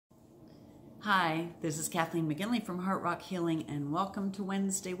Hi, this is Kathleen Mcginley from Heart Rock Healing, and welcome to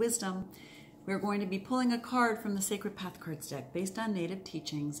Wednesday Wisdom. We're going to be pulling a card from the Sacred Path Cards deck based on native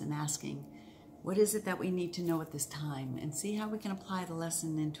teachings and asking, what is it that we need to know at this time, and see how we can apply the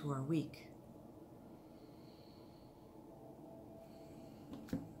lesson into our week.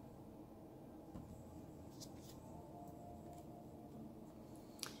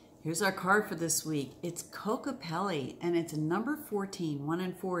 Here's our card for this week. It's Kokopelli, and it's number 14. 1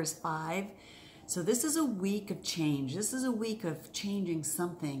 and 4 is 5. So this is a week of change. This is a week of changing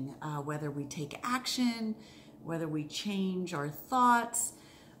something, whether we take action, whether we change our thoughts.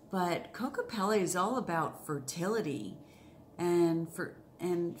 But Kokopelli is all about fertility. And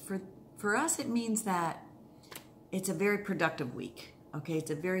for us, it means that it's a very productive week. Okay,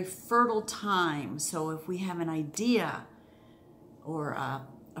 it's a very fertile time. So if we have an idea or a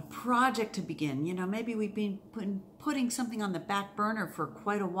project to begin, you know, maybe we've been putting something on the back burner for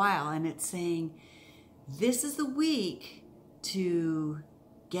quite a while, and it's saying this is the week to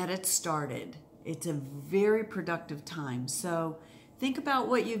get it started. It's a very productive time. So think about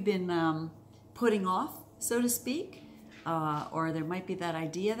what you've been putting off, so to speak, or there might be that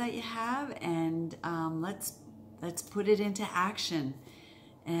idea that you have, and let's put it into action.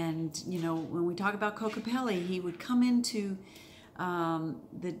 And you know, when we talk about Kokopelli, he would come into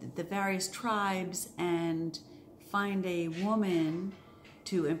the various tribes and find a woman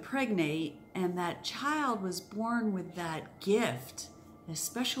to impregnate, and that child was born with that gift, a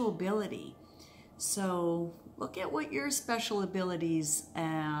special ability. So look at what your special abilities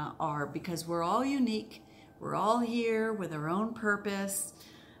are, because we're all unique. We're all here with our own purpose,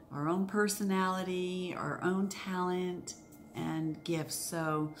 our own personality, our own talent and gifts.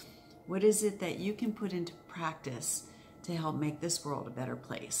 So what is it that you can put into practice to help make this world a better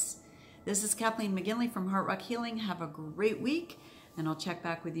place? This is Kathleen Mcginley from Heart Rock Healing. Have a great week, and I'll check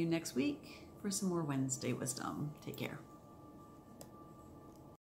back with you next week for some more Wednesday wisdom. Take care.